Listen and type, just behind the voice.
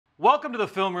Welcome to the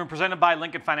Film Room presented by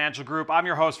Lincoln Financial Group. I'm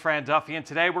your host, Fran Duffy, and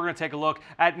today we're going to take a look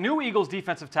at new Eagles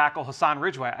defensive tackle Hassan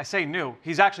Ridgeway. I say new.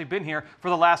 He's actually been here for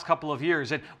the last couple of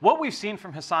years. And what we've seen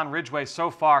from Hassan Ridgeway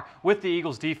so far with the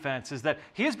Eagles defense is that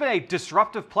he has been a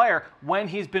disruptive player when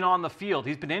he's been on the field.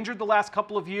 He's been injured the last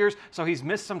couple of years, so he's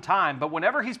missed some time. But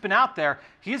whenever he's been out there,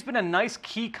 he's been a nice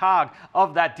key cog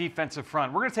of that defensive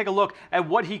front. We're going to take a look at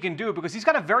what he can do because he's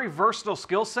got a very versatile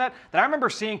skill set that I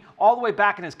remember seeing all the way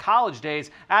back in his college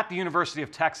days at the University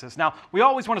of Texas. Now, we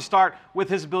always want to start with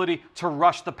his ability to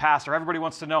rush the passer. Everybody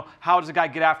wants to know, how does a guy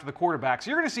get after the quarterback? So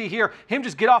you're going to see here him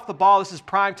just get off the ball. This is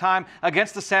prime time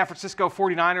against the San Francisco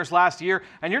 49ers last year,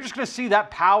 and you're just going to see that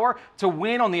power to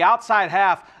win on the outside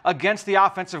half against the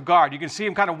offensive guard. You can see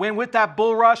him kind of win with that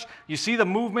bull rush. You see the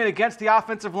movement against the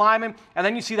offensive lineman, and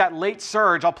then you see that late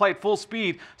surge. I'll play at full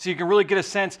speed so you can really get a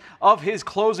sense of his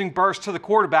closing burst to the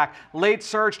quarterback. Late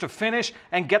surge to finish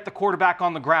and get the quarterback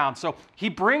on the ground. So he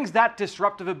brings that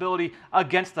disruptive ability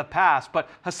against the pass. But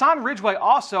Hassan Ridgeway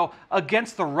also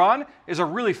against the run is a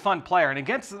really fun player. And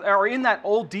in that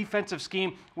old defensive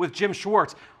scheme with Jim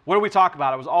Schwartz, what do we talk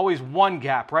about? It was always one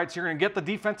gap, right? So you're going to get the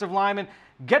defensive lineman,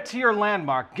 get to your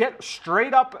landmark, get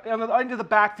straight up into the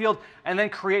backfield, and then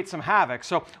create some havoc.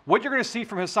 So what you're going to see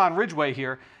from Hassan Ridgeway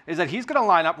here is that he's going to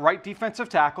line up right defensive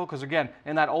tackle, because again,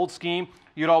 in that old scheme,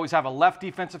 you'd always have a left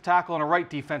defensive tackle and a right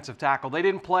defensive tackle. They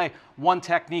didn't play one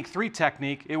technique, three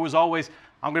technique. It was always,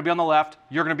 I'm going to be on the left,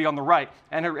 you're going to be on the right.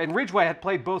 And Ridgeway had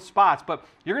played both spots, but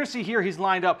you're going to see here he's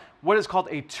lined up what is called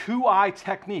a two-eye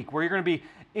technique, where you're going to be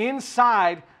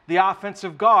inside the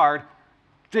offensive guard,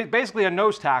 basically a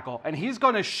nose tackle, and he's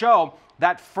going to show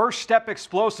that first step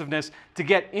explosiveness to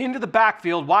get into the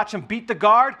backfield, watch him beat the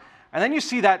guard, and then you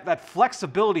see that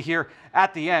flexibility here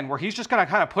at the end where he's just going to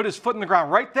kind of put his foot in the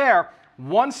ground right there,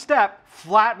 one step,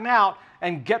 flatten out,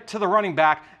 and get to the running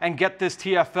back and get this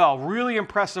TFL. Really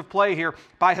impressive play here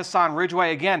by Hassan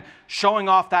Ridgeway. Again, showing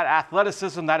off that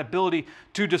athleticism, that ability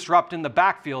to disrupt in the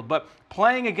backfield. But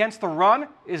playing against the run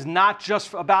is not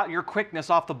just about your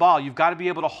quickness off the ball. You've got to be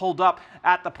able to hold up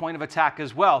at the point of attack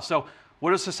as well. So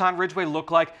what does Hassan Ridgeway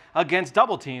look like against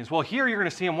double teams? Well, here you're going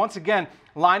to see him once again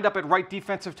lined up at right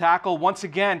defensive tackle, once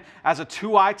again as a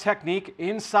two-eye technique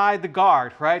inside the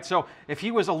guard, right? So if he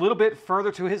was a little bit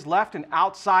further to his left and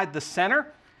outside the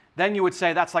center, then you would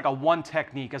say that's like a one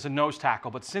technique as a nose tackle.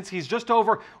 But since he's just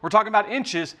over, we're talking about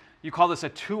inches, you call this a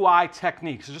two-eye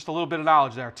technique. So just a little bit of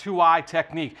knowledge there, two-eye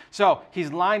technique. So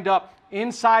he's lined up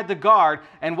inside the guard,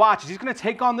 and watch, he's going to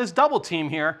take on this double team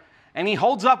here, and he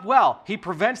holds up well. He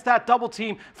prevents that double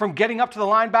team from getting up to the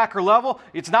linebacker level.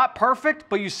 It's not perfect,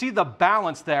 but you see the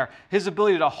balance there. His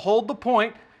ability to hold the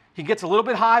point. He gets a little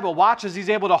bit high, but watch as he's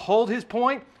able to hold his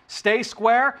point, stay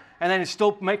square, and then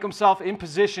still make himself in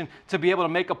position to be able to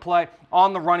make a play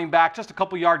on the running back. Just a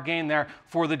couple yard gain there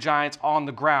for the Giants on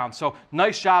the ground. So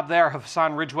nice job there of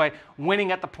Hassan Ridgeway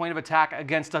winning at the point of attack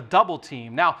against a double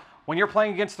team. Now, when you're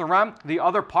playing against the run, the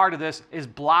other part of this is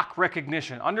block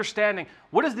recognition. Understanding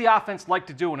what does the offense like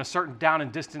to do in a certain down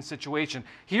and distance situation.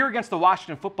 Here against the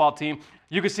Washington football team,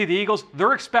 you can see the Eagles,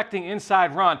 they're expecting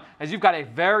inside run as you've got a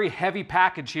very heavy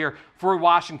package here for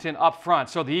Washington up front.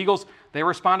 So the Eagles, they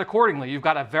respond accordingly. You've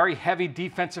got a very heavy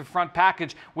defensive front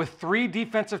package with three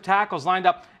defensive tackles lined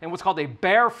up in what's called a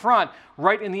bare front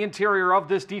right in the interior of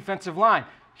this defensive line.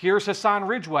 Here's Hassan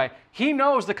Ridgeway. He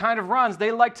knows the kind of runs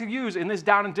they like to use in this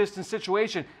down and distance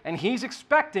situation, and he's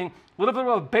expecting a little bit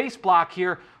of a base block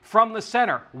here from the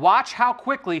center. Watch how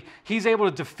quickly he's able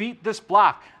to defeat this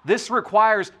block. This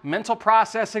requires mental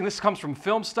processing. This comes from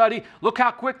film study. Look how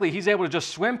quickly he's able to just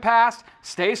swim past,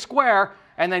 stay square,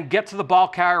 and then get to the ball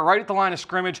carrier right at the line of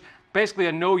scrimmage. Basically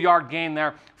a no-yard gain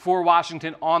there for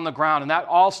Washington on the ground. And that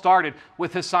all started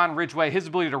with Hassan Ridgeway, his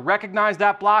ability to recognize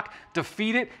that block,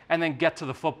 defeat it, and then get to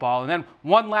the football. And then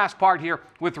one last part here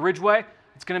with Ridgeway,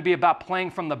 it's going to be about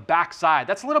playing from the backside.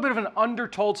 That's a little bit of an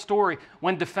undertold story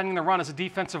when defending the run as a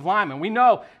defensive lineman. We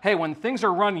know, hey, when things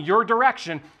are run your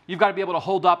direction, you've got to be able to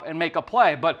hold up and make a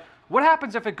play. But what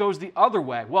happens if it goes the other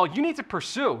way? Well, you need to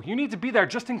pursue. You need to be there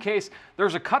just in case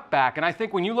there's a cutback. And I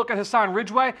think when you look at Hassan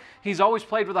Ridgeway, he's always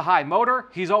played with a high motor.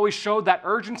 He's always showed that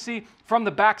urgency from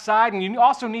the backside, and you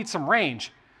also need some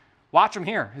range. Watch him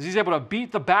here as he's able to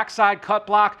beat the backside cut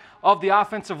block of the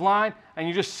offensive line, and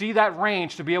you just see that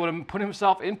range to be able to put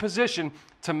himself in position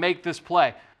to make this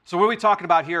play. So what are we talking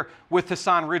about here with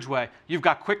Hassan Ridgeway? You've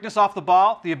got quickness off the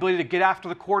ball, the ability to get after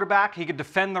the quarterback. He can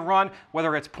defend the run,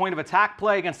 whether it's point of attack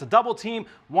play against a double team,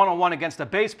 one-on-one against a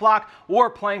base block,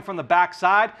 or playing from the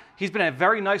backside. He's been a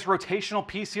very nice rotational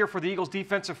piece here for the Eagles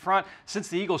defensive front since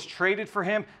the Eagles traded for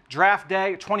him draft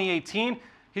day 2018.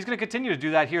 He's going to continue to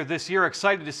do that here this year.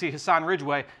 Excited to see Hassan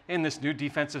Ridgeway in this new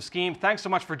defensive scheme. Thanks so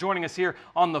much for joining us here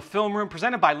on the Film Room,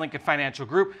 presented by Lincoln Financial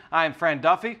Group. I am Fran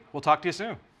Duffy. We'll talk to you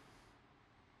soon.